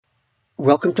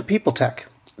Welcome to People Tech,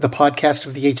 the podcast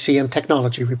of the HCM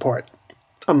Technology Report.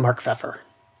 I'm Mark Pfeffer.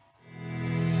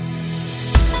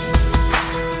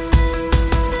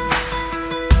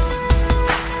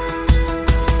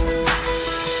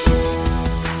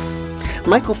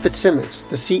 Michael Fitzsimmons,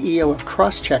 the CEO of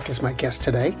Crosschq, is my guest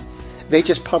today. They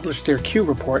just published their Q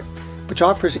report, which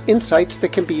offers insights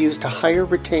that can be used to hire,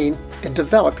 retain, and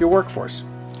develop your workforce.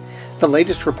 The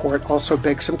latest report also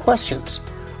begs some questions,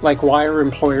 like why are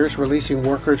employers releasing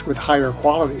workers with higher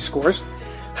quality scores?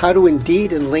 How do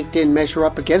Indeed and LinkedIn measure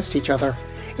up against each other?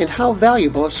 And how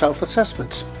valuable are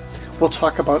self-assessments? We'll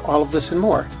talk about all of this and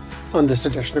more on this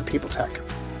edition of People Tech.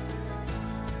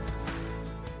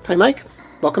 Hi, Mike.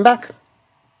 Welcome back.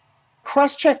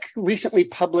 Crosschq recently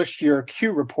published your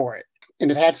Q report,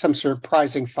 and it had some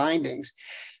surprising findings.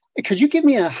 Could you give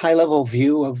me a high-level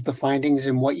view of the findings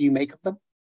and what you make of them?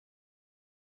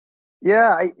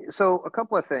 Yeah, so a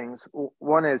couple of things.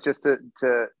 One is just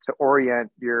to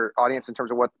orient your audience in terms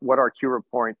of what our Q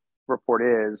report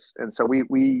is. And so we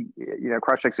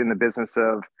Crosschq's in the business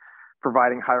of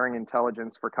providing hiring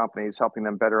intelligence for companies, helping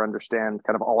them better understand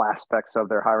kind of all aspects of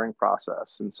their hiring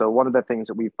process. And so one of the things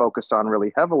that we focused on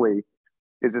really heavily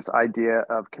is this idea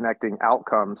of connecting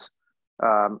outcomes,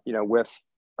 with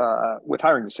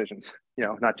hiring decisions.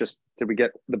 Not just did we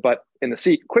get the butt in the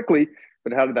seat quickly,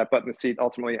 but how did that butt in the seat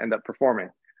ultimately end up performing?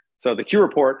 So the Q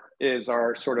report is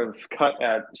our sort of cut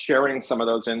at sharing some of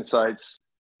those insights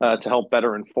to help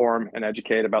better inform and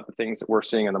educate about the things that we're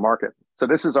seeing in the market. So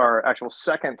this is our actual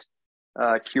second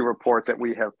Q report that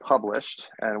we have published,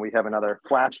 and we have another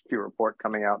flash Q report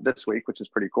coming out this week, which is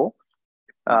pretty cool.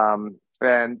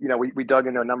 We dug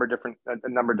into a number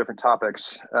of different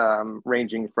topics,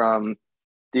 ranging from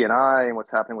D&I and what's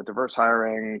happening with diverse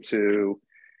hiring to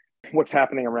what's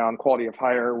happening around quality of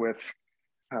hire with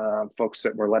folks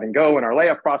that we're letting go in our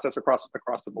layoff process across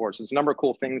the board. So there's a number of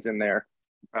cool things in there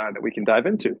that we can dive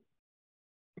into.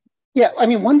 Yeah, I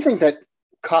mean, one thing that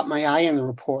caught my eye in the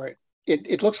report,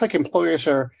 it looks like employers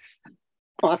are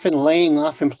often laying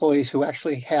off employees who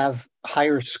actually have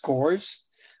higher scores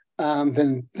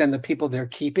than the people they're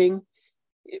keeping.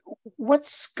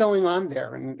 What's going on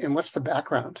there, and what's the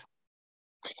background?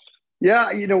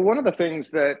 Yeah, one of the things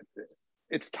that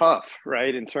it's tough,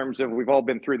 right? In terms of we've all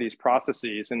been through these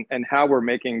processes and how we're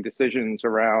making decisions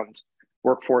around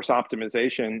workforce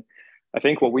optimization. I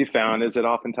think what we found is that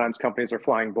oftentimes companies are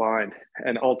flying blind,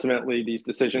 and ultimately these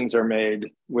decisions are made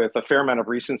with a fair amount of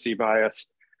recency bias,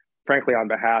 frankly, on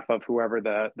behalf of whoever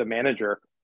the manager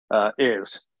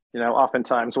is.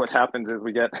 Oftentimes what happens is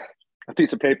we get a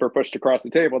piece of paper pushed across the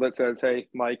table that says, "Hey,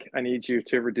 Mike, I need you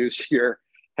to reduce your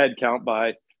headcount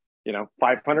by,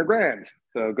 500 grand.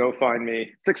 So go find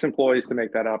me 6 employees to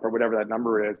make that up," or whatever that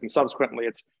number is. And subsequently,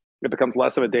 it becomes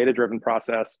less of a data-driven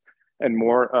process and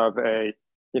more of a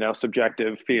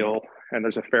subjective feel. And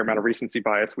there's a fair amount of recency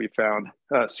bias we've found,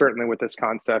 certainly with this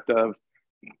concept of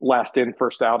last in,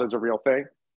 first out is a real thing.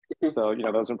 So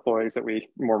those employees that we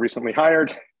more recently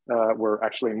hired were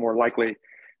actually more likely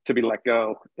to be let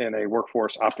go in a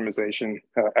workforce optimization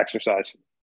exercise.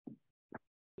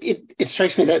 It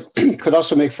strikes me that could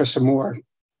also make for some more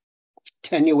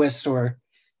tenuous or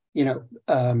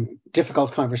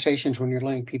difficult conversations when you're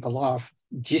laying people off.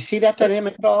 Do you see that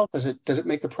dynamic at all? Does it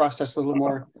make the process a little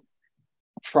more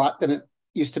fraught than it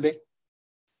used to be?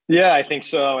 Yeah, I think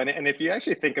so. And if you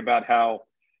actually think about how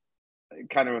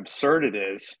kind of absurd it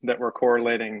is that we're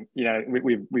correlating,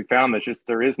 we found that just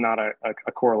there is not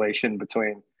a correlation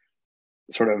between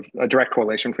sort of a direct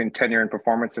correlation between tenure and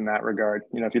performance in that regard.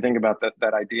 If you think about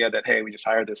that idea that, hey, we just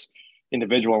hired this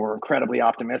individual, we're incredibly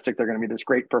optimistic they're going to be this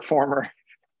great performer,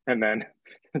 and then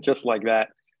just like that,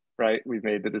 right, we've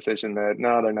made the decision that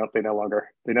no, they no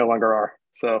longer are.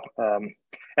 So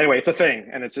anyway, it's a thing,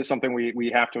 and it's just something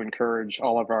we have to encourage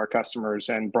all of our customers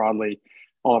and broadly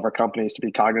all of our companies to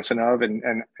be cognizant of.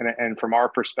 And from our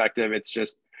perspective,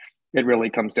 it really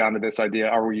comes down to this idea: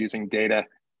 are we using data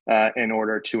in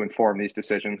order to inform these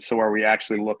decisions? So are we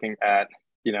actually looking at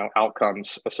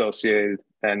outcomes associated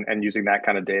and using that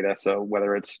kind of data? So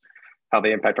whether it's how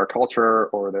they impact our culture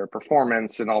or their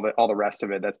performance and all the rest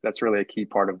of it, that's really a key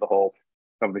part of the whole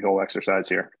exercise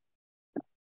here.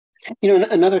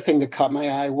 Another thing that caught my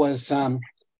eye was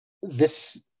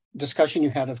this discussion you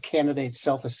had of candidate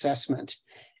self-assessment,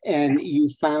 and you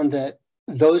found that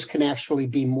those can actually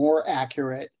be more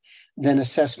accurate than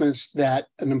assessments that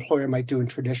an employer might do in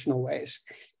traditional ways.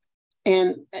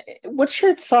 And what's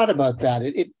your thought about that?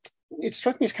 It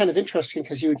struck me as kind of interesting,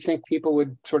 because you would think people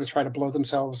would sort of try to blow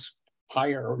themselves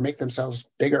higher or make themselves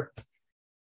bigger.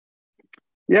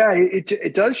 Yeah,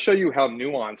 it does show you how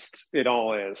nuanced it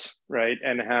all is, right?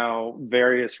 And how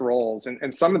various roles,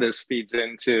 and some of this feeds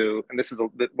into, and this is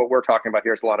what we're talking about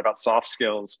here is a lot about soft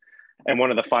skills. And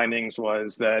one of the findings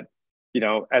was that,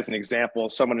 as an example,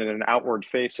 someone in an outward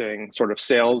facing sort of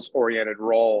sales oriented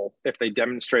role, if they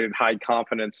demonstrated high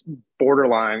confidence,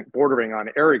 bordering on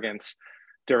arrogance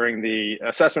during the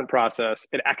assessment process,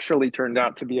 it actually turned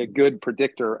out to be a good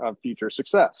predictor of future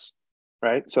success.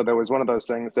 Right. So there was one of those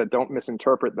things that don't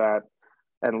misinterpret that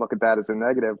and look at that as a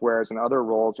negative. Whereas in other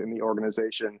roles in the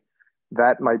organization,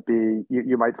 that might be,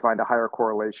 you might find a higher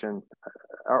correlation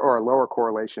or a lower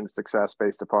correlation to success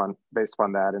based upon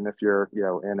that. And if you're,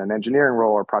 in an engineering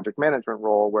role or project management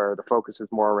role where the focus is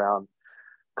more around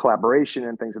collaboration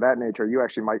and things of that nature, you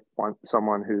actually might want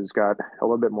someone who's got a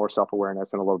little bit more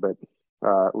self-awareness and a little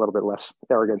bit less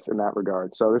arrogance in that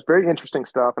regard. So there's very interesting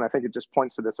stuff. And I think it just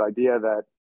points to this idea that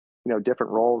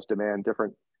different roles demand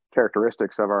different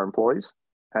characteristics of our employees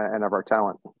and of our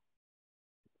talent.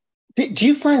 Do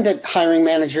you find that hiring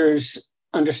managers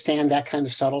understand that kind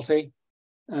of subtlety?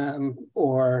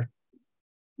 Or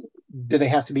do they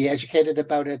have to be educated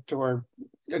about it? Or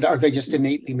are they just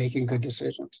innately making good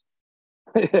decisions?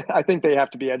 I think they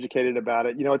have to be educated about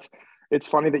it. It's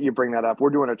funny that you bring that up. We're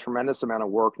doing a tremendous amount of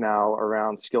work now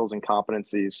around skills and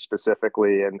competencies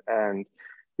specifically. And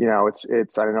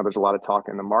it's I know there's a lot of talk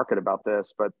in the market about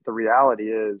this, but the reality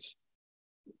is,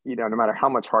 no matter how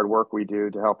much hard work we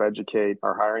do to help educate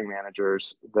our hiring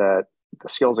managers, that the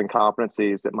skills and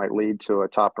competencies that might lead to a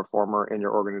top performer in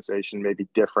your organization may be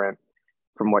different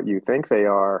from what you think they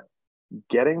are.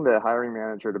 Getting the hiring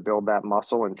manager to build that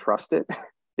muscle and trust it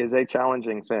is a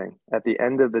challenging thing. At the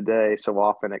end of the day, so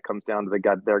often it comes down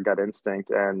to their gut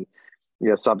instinct, and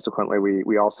subsequently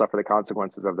we all suffer the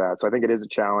consequences of that. So I think it is a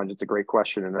challenge. It's a great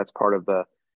question, and that's part of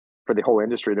for the whole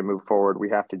industry to move forward.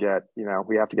 We have to get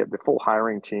the full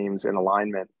hiring teams in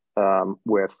alignment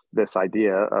with this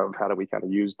idea of how do we kind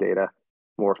of use data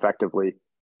more effectively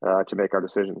to make our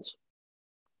decisions.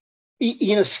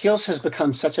 Skills has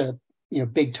become such a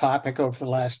big topic over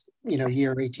the last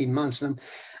year, 18 months, and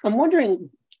I'm wondering,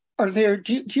 do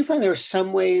you find there are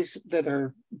some ways that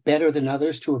are better than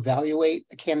others to evaluate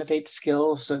a candidate's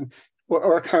skills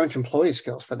or a current employee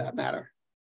skills for that matter?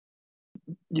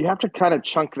 You have to kind of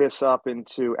chunk this up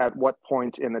into at what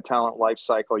point in the talent life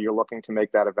cycle you're looking to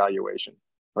make that evaluation,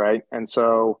 right? And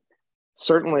so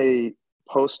certainly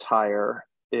post-hire,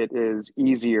 it is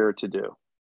easier to do,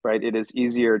 right? It is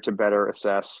easier to better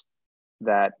assess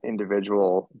that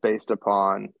individual based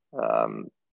upon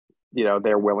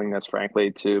their willingness,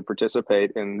 frankly, to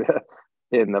participate in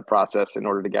the process in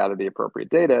order to gather the appropriate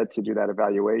data to do that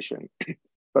evaluation.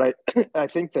 But I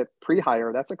think that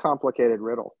pre-hire, that's a complicated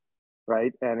riddle,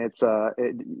 right? And it's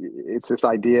this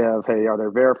idea of, hey, are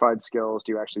there verified skills?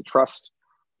 Do you actually trust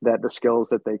that the skills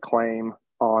that they claim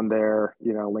on their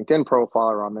LinkedIn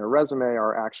profile or on their resume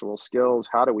are actual skills?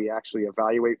 How do we actually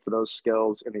evaluate for those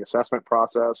skills in the assessment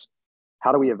process?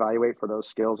 How do we evaluate for those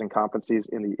skills and competencies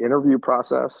in the interview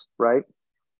process, right?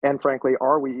 And frankly,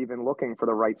 are we even looking for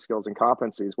the right skills and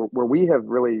competencies? Where we have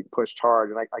really pushed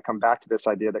hard, and I come back to this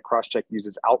idea that Crosschq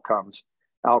uses outcomes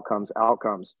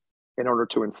in order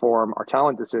to inform our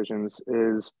talent decisions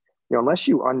is, unless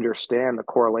you understand the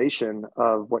correlation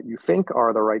of what you think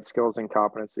are the right skills and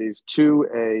competencies to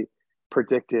a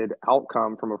predicted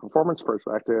outcome from a performance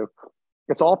perspective,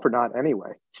 it's all for naught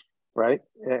anyway. Right.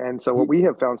 And so what we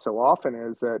have found so often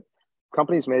is that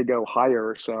companies may go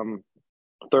hire some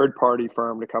third-party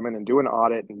firm to come in and do an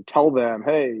audit and tell them,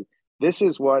 hey, this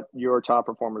is what your top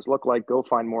performers look like. Go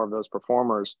find more of those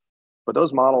performers. But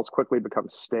those models quickly become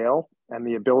stale, and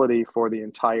the ability for the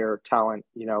entire talent,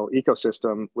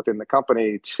 ecosystem within the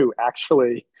company to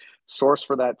actually source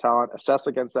for that talent, assess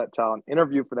against that talent,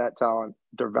 interview for that talent,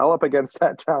 develop against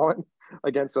that talent,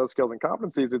 against those skills and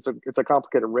competencies, it's a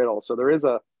complicated riddle. So there is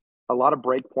a lot of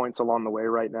breakpoints along the way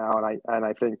right now, and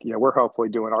I think we're hopefully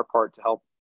doing our part to help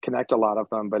connect a lot of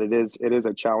them, but it is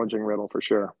a challenging riddle for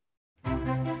sure.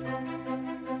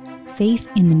 Faith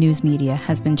in the news media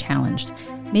has been challenged,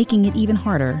 making it even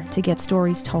harder to get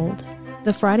stories told.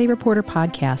 The Friday Reporter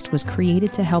podcast was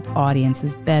created to help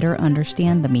audiences better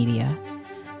understand the media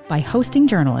by hosting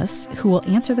journalists who will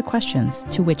answer the questions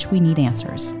to which we need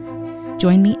answers.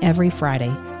 Join me every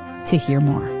Friday to hear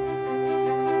more.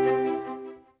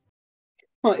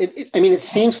 Well, it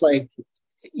seems like,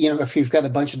 if you've got a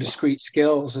bunch of discrete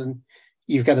skills and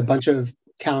you've got a bunch of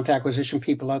talent acquisition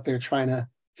people out there trying to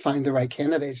find the right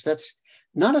candidates, that's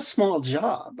not a small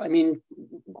job. I mean,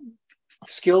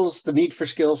 the need for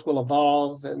skills will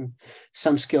evolve, and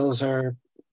some skills are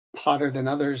hotter than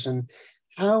others. And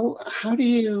how do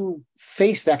you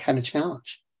face that kind of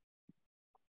challenge?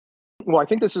 Well, I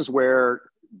think this is where,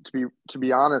 to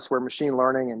be honest, where machine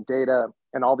learning and data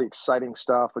and all the exciting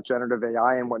stuff with generative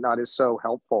AI and whatnot is so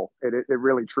helpful. It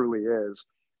really truly is.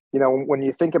 When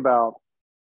you think about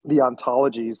the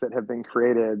ontologies that have been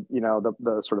created,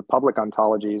 the sort of public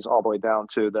ontologies all the way down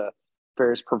to the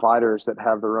various providers that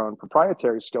have their own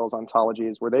proprietary skills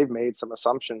ontologies, where they've made some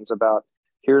assumptions about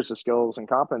here's the skills and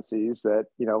competencies that,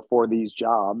 for these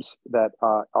jobs that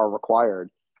are required.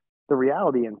 The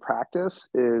reality in practice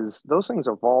is those things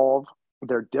evolve.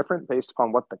 They're different based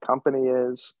upon what the company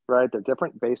is, right? They're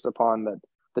different based upon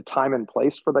the time and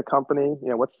place for the company.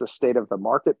 What's the state of the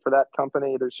market for that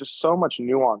company? There's just so much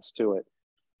nuance to it.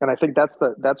 And I think that's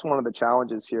one of the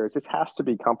challenges here is this has to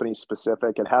be company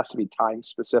specific. It has to be time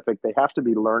specific. They have to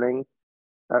be learning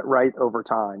right over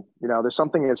time. There's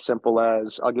something as simple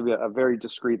as, I'll give you a very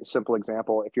discrete, simple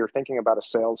example. If you're thinking about a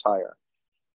sales hire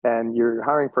and you're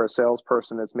hiring for a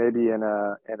salesperson that's maybe in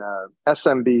a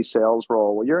SMB sales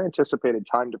role, well, your anticipated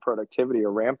time to productivity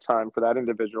or ramp time for that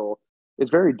individual is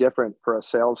very different for a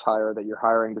sales hire that you're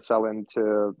hiring to sell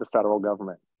into the federal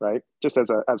government, right? Just as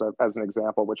an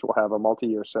example, which will have a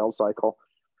multi-year sales cycle.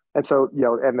 And so,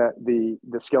 and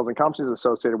the skills and competencies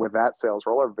associated with that sales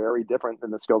role are very different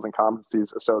than the skills and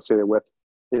competencies associated with,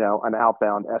 an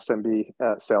outbound SMB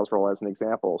sales role, as an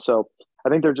example. So I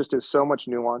think there just is so much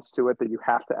nuance to it that you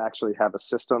have to actually have a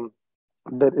system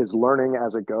that is learning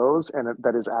as it goes and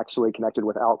that is actually connected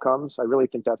with outcomes. I really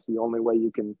think that's the only way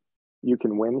you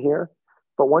can win here.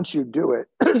 But once you do it,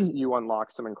 you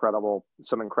unlock some incredible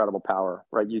power,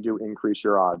 right? You do increase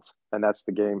your odds, and that's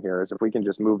the game here. Is if we can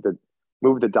just move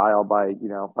the dial by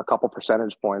a couple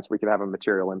percentage points, we can have a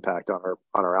material impact on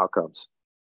our outcomes.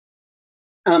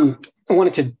 I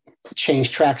wanted to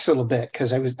change tracks a little bit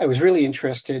because I was really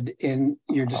interested in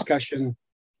your discussion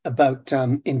about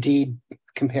Indeed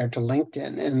compared to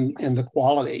LinkedIn and the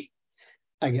quality,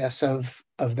 I guess, of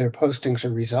their postings or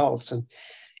results. And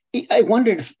I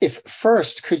wondered if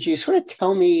first, could you sort of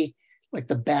tell me like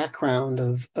the background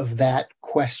of that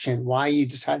question, why you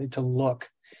decided to look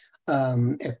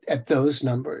at those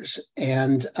numbers?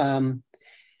 And why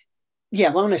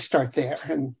don't I start there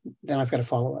and then I've got a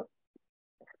follow up.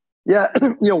 Yeah,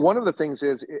 one of the things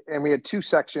is, and we had two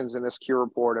sections in this Q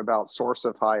report about source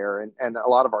of hire, and a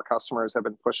lot of our customers have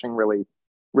been pushing really,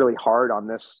 really hard on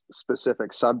this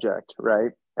specific subject,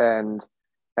 right? And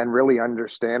really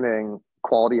understanding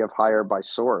quality of hire by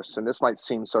source. And this might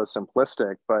seem so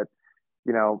simplistic, but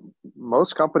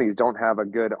most companies don't have a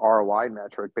good ROI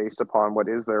metric based upon what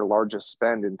is their largest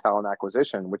spend in talent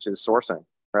acquisition, which is sourcing,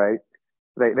 right?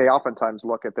 They oftentimes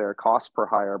look at their cost per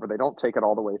hire, but they don't take it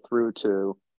all the way through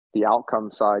to the outcome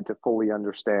side to fully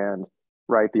understand,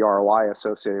 right, the ROI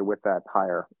associated with that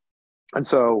hire. And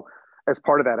so as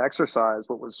part of that exercise,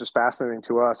 what was just fascinating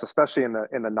to us, especially in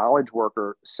the knowledge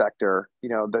worker sector,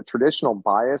 the traditional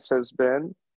bias has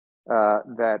been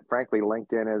that frankly,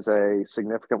 LinkedIn is a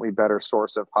significantly better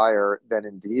source of hire than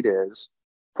Indeed is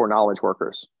for knowledge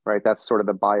workers, right? That's sort of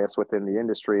the bias within the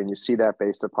industry. And you see that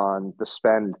based upon the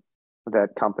spend that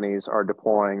companies are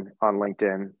deploying on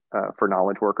LinkedIn for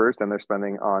knowledge workers than they're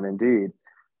spending on Indeed.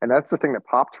 And that's the thing that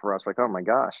popped for us, like, oh my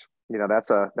gosh,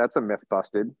 that's a myth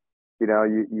busted.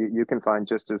 You can find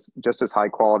just as high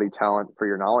quality talent for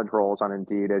your knowledge roles on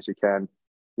Indeed as you can,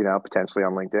 potentially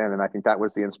on LinkedIn. And I think that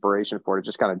was the inspiration for it. It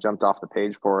just kind of jumped off the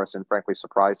page for us and frankly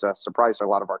surprised a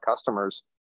lot of our customers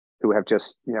who have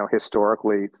just,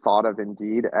 historically thought of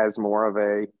Indeed as more of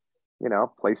a,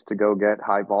 place to go get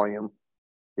high volume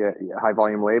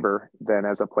labor than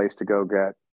as a place to go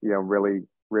get, really,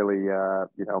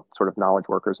 sort of knowledge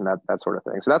workers and that sort of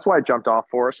thing. So that's why it jumped off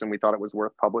for us. And we thought it was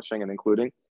worth publishing and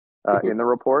including in the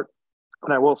report.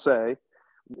 And I will say,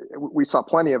 we saw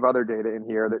plenty of other data in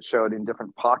here that showed in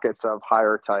different pockets of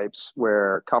hire types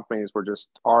where companies were just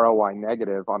ROI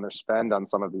negative on their spend on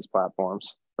some of these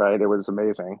platforms, right? It was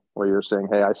amazing where you're saying,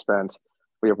 hey,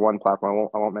 we have one platform,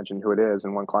 I won't mention who it is,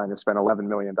 and one client who spent $11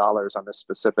 million on this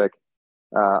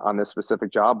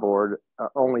specific job board,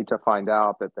 only to find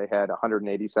out that they had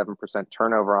 187%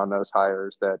 turnover on those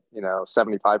hires, that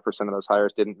 75% of those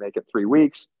hires didn't make it 3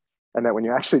 weeks, and that when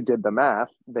you actually did the math,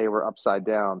 they were upside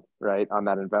down, right, on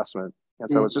that investment. And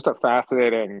so it's just a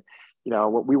fascinating,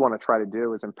 what we want to try to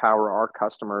do is empower our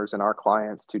customers and our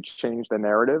clients to change the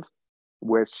narrative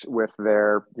with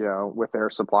their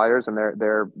suppliers and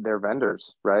their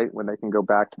vendors, right? When they can go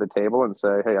back to the table and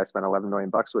say, hey, I spent $11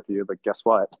 million with you, but guess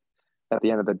what? At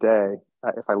the end of the day,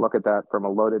 if I look at that from a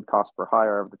loaded cost per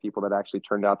hire of the people that actually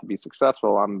turned out to be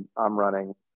successful, I'm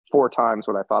running 4 times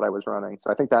what I thought I was running.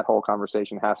 So I think that whole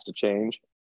conversation has to change.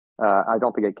 I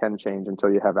don't think it can change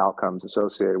until you have outcomes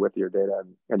associated with your data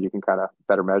and you can kind of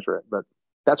better measure it. But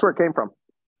That's where it came from.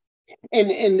 And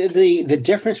the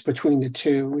difference between the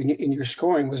two in your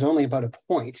scoring was only about a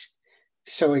point.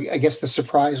 So I guess the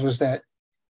surprise was that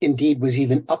Indeed was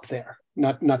even up there.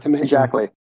 Not to mention Exactly.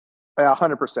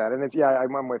 100%. And it's, yeah,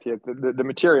 I'm with you. The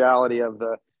materiality of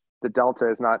the delta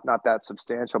is not that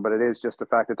substantial, but it is just the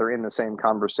fact that they're in the same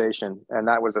conversation. And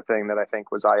that was a thing that I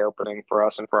think was eye-opening for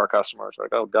us and for our customers.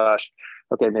 Like, oh gosh,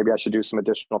 okay, maybe I should do some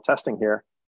additional testing here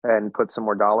and put some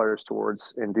more dollars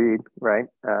towards Indeed, right?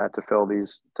 To fill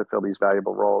these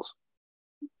valuable roles.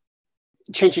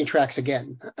 Changing tracks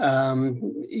again.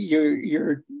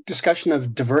 Your discussion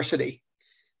of diversity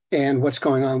and what's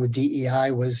going on with DEI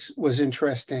was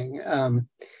interesting.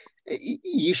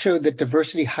 You showed that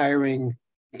diversity hiring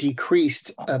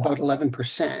decreased about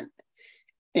 11%.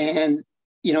 And,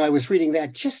 I was reading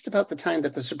that just about the time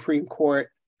that the Supreme Court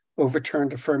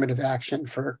overturned affirmative action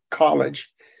for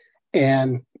college,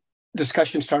 and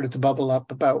discussion started to bubble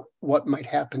up about what might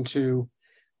happen to,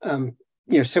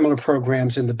 similar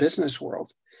programs in the business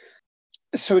world.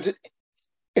 So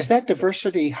is that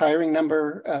diversity hiring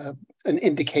number an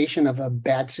indication of a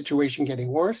bad situation getting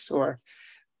worse? Or,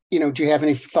 do you have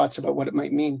any thoughts about what it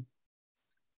might mean?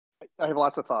 I have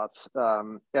lots of thoughts,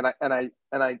 and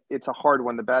I it's a hard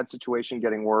one. The bad situation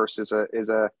getting worse is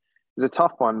a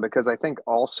tough one, because I think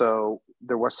also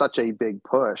there was such a big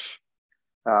push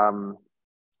over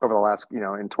the last,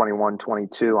 in 21,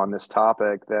 22 on this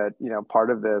topic that, part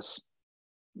of this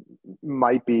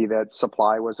might be that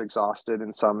supply was exhausted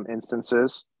in some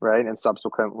instances, right? And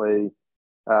subsequently,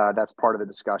 that's part of the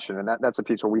discussion. And that's a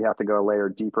piece where we have to go a layer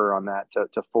deeper on that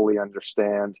to fully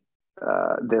understand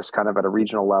this kind of at a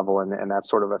regional level and that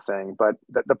sort of a thing. But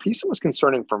the piece that was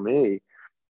concerning for me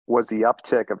was the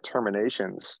uptick of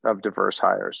terminations of diverse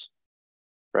hires,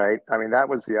 right? I mean, that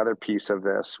was the other piece of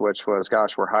this, which was,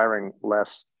 gosh, we're hiring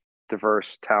less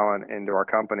diverse talent into our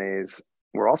companies.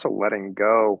 We're also letting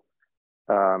go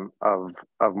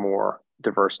of more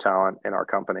diverse talent in our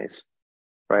companies,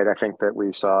 right? I think that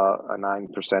we saw a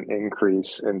 9%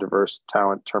 increase in diverse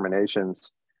talent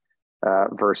terminations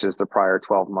versus the prior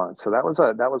 12 months. So that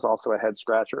was also a head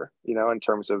scratcher, in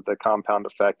terms of the compound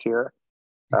effect here,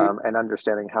 and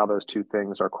understanding how those two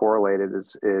things are correlated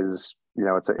is it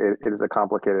is a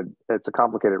complicated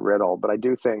riddle. But I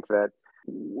do think that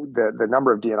the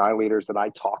number of D&I leaders that I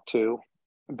talk to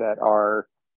that are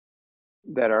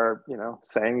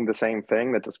saying the same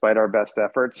thing, that despite our best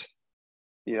efforts,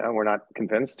 we're not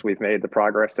convinced we've made the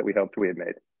progress that we hoped we had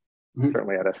made.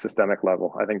 Certainly at a systemic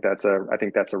level. I think that's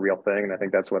a real thing, and I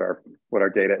think that's what our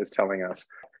data is telling us.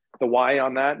 The why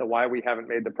on that, the why we haven't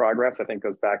made the progress, I think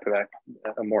goes back to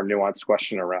a more nuanced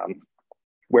question around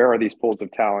where are these pools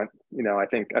of talent. I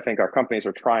think our companies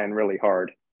are trying really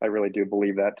hard. I really do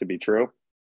believe that to be true.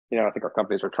 I think our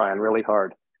companies are trying really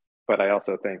hard, but I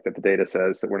also think that the data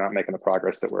says that we're not making the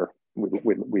progress that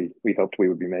we hoped we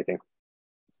would be making.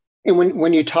 And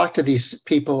when you talk to these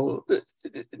people,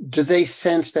 do they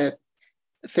sense that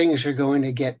things are going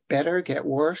to get better, get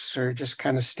worse, or just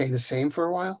kind of stay the same for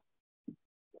a while?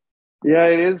 Yeah,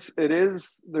 it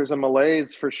is. There's a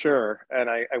malaise for sure. And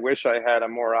I wish I had a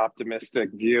more optimistic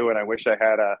view, and I wish I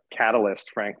had a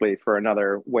catalyst, frankly, for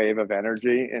another wave of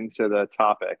energy into the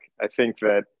topic. I think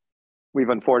that we've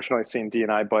unfortunately seen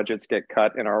D&I budgets get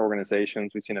cut in our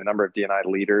organizations. We've seen a number of D&I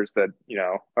leaders that,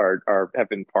 have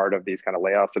been part of these kind of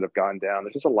layoffs that have gone down.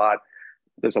 There's a lot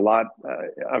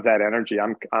of that energy.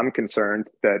 I'm concerned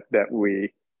that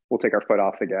we will take our foot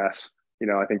off the gas.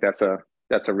 I think that's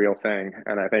a real thing.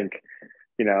 And I think,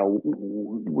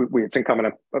 it's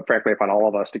incumbent, frankly, upon all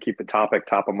of us to keep the topic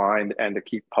top of mind and to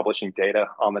keep publishing data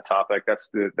on the topic. That's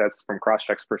from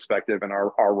Crosschq's perspective and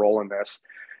our role in this.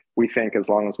 We think as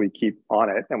long as we keep on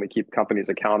it and we keep companies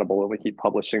accountable and we keep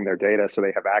publishing their data so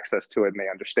they have access to it and they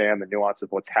understand the nuance of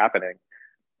what's happening,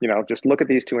 just look at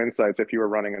these two insights. If you were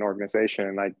running an organization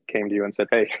and I came to you and said,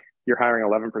 hey, you're hiring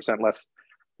 11% less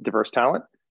diverse talent,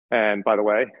 and by the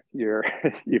way,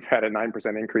 you've had a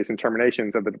 9% increase in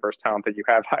terminations of the diverse talent that you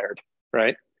have hired,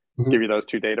 right? Give you those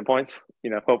two data points,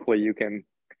 hopefully you can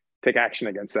take action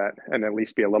against that and at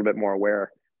least be a little bit more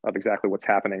aware of exactly what's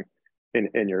happening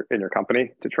in your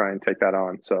company to try and take that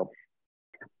on. So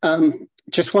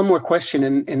just one more question,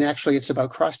 and actually it's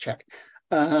about Crosschq.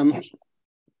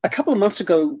 A couple of months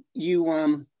ago,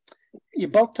 you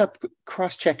bulked up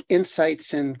Crosschq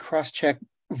Insights and Crosschq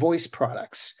Voice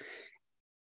products.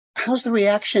 How's the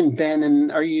reaction been,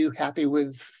 and are you happy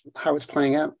with how it's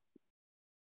playing out?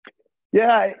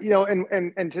 Yeah,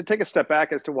 and to take a step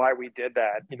back as to why we did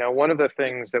that, one of the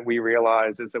things that we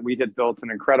realized is that we had built an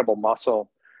incredible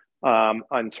muscle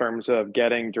in terms of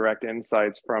getting direct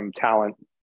insights from talent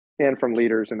and from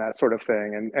leaders and that sort of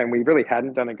thing. And we really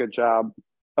hadn't done a good job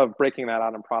of breaking that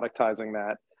out and productizing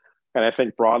that. And I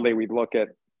think broadly, we look at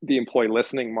the employee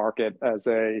listening market as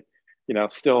a,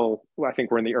 still, I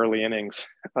think we're in the early innings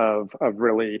of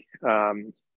really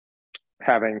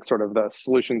having sort of the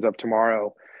solutions of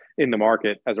tomorrow in the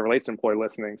market as it relates to employee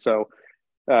listening. So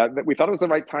we thought it was the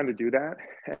right time to do that.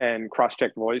 And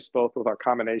Crosschq Voice, both with our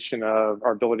combination of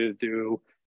our ability to do,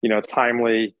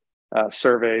 timely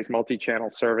surveys, multi-channel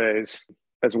surveys,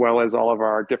 as well as all of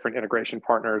our different integration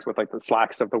partners with like the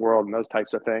Slacks of the world and those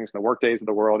types of things, and the Workdays of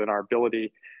the world, and our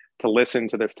ability to listen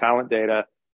to this talent data.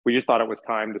 We just thought it was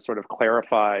time to sort of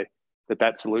clarify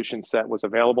that solution set was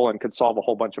available and could solve a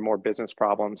whole bunch of more business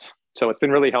problems. So it's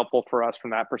been really helpful for us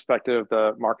from that perspective.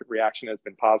 The market reaction has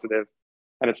been positive,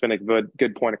 and it's been a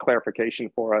good point of clarification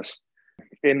for us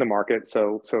in the market.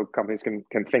 So companies can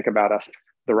think about us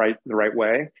the right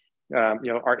way.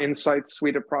 Our Insights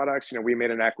suite of products, we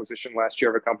made an acquisition last year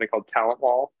of a company called Talent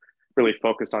Wall, really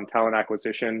focused on talent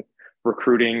acquisition,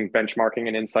 recruiting, benchmarking,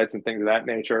 and insights and things of that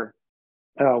nature.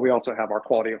 We also have our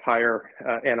quality of hire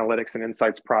analytics and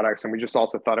insights products. And we just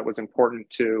also thought it was important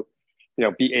to,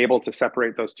 be able to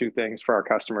separate those two things for our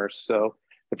customers. So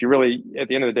if you really, at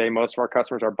the end of the day, most of our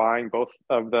customers are buying both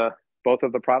of the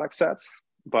product sets.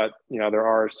 But there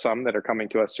are some that are coming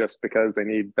to us just because they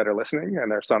need better listening,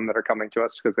 and there are some that are coming to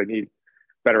us because they need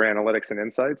better analytics and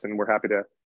insights, and we're happy to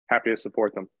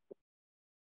support them.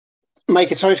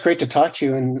 Mike, it's always great to talk to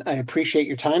you, and I appreciate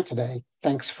your time today.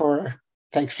 Thanks for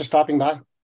stopping by.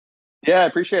 Yeah, I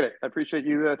appreciate it. I appreciate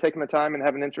you taking the time and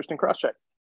having an interest in Crosschq.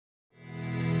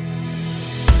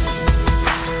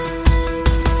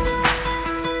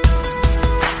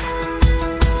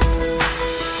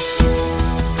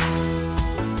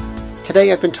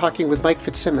 Today I've been talking with Mike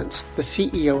Fitzsimmons, the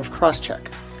CEO of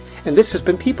Crosschq, and this has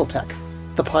been People Tech,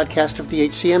 the podcast of the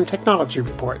HCM Technology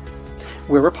Report.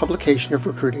 We're a publication of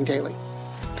Recruiting Daily.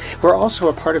 We're also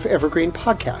a part of Evergreen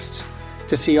Podcasts.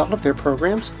 To see all of their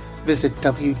programs, visit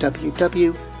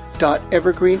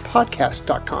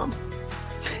www.evergreenpodcast.com.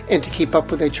 And to keep up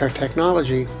with HR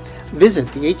technology, visit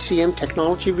the HCM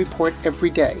Technology Report every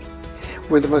day.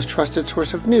 We're the most trusted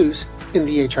source of news in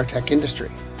the HR tech industry.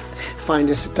 Find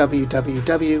us at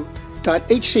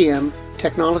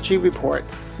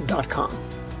www.hcmtechnologyreport.com.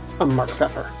 I'm Mark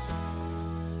Pfeffer.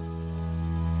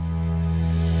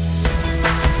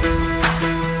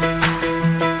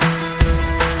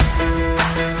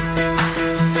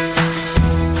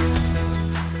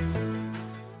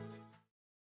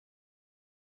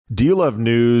 Do you love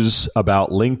news about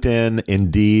LinkedIn,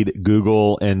 Indeed,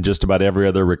 Google, and just about every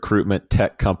other recruitment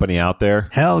tech company out there?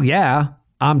 Hell yeah.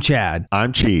 I'm Chad.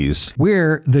 I'm Cheese.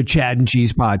 We're the Chad and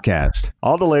Cheese Podcast.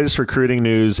 All the latest recruiting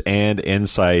news and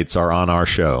insights are on our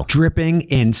show. Dripping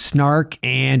in snark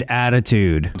and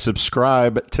attitude.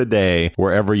 Subscribe today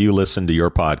wherever you listen to your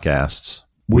podcasts.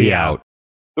 We out.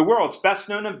 The world's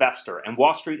best-known investor and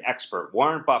Wall Street expert,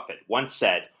 Warren Buffett, once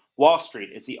said, "Wall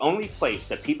Street is the only place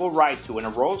that people ride to in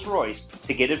a Rolls-Royce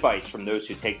to get advice from those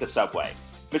who take the subway."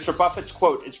 Mr. Buffett's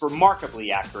quote is remarkably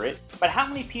accurate, but how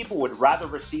many people would rather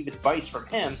receive advice from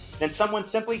him than someone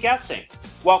simply guessing?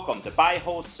 Welcome to Buy,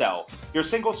 Hold, Sell, your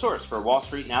single source for Wall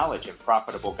Street knowledge and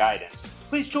profitable guidance.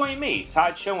 Please join me,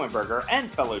 Todd Schoenberger, and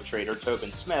fellow trader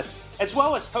Tobin Smith, as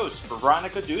well as host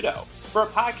Veronica Dudo, for a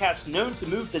podcast known to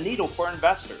move the needle for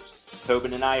investors.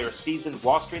 Tobin and I are seasoned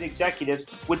Wall Street executives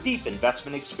with deep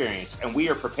investment experience, and we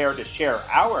are prepared to share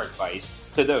our advice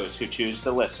to those who choose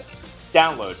to listen.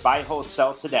 Download Buy, Hold,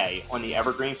 Sell today on the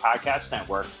Evergreen Podcast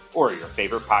Network or your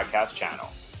favorite podcast channel.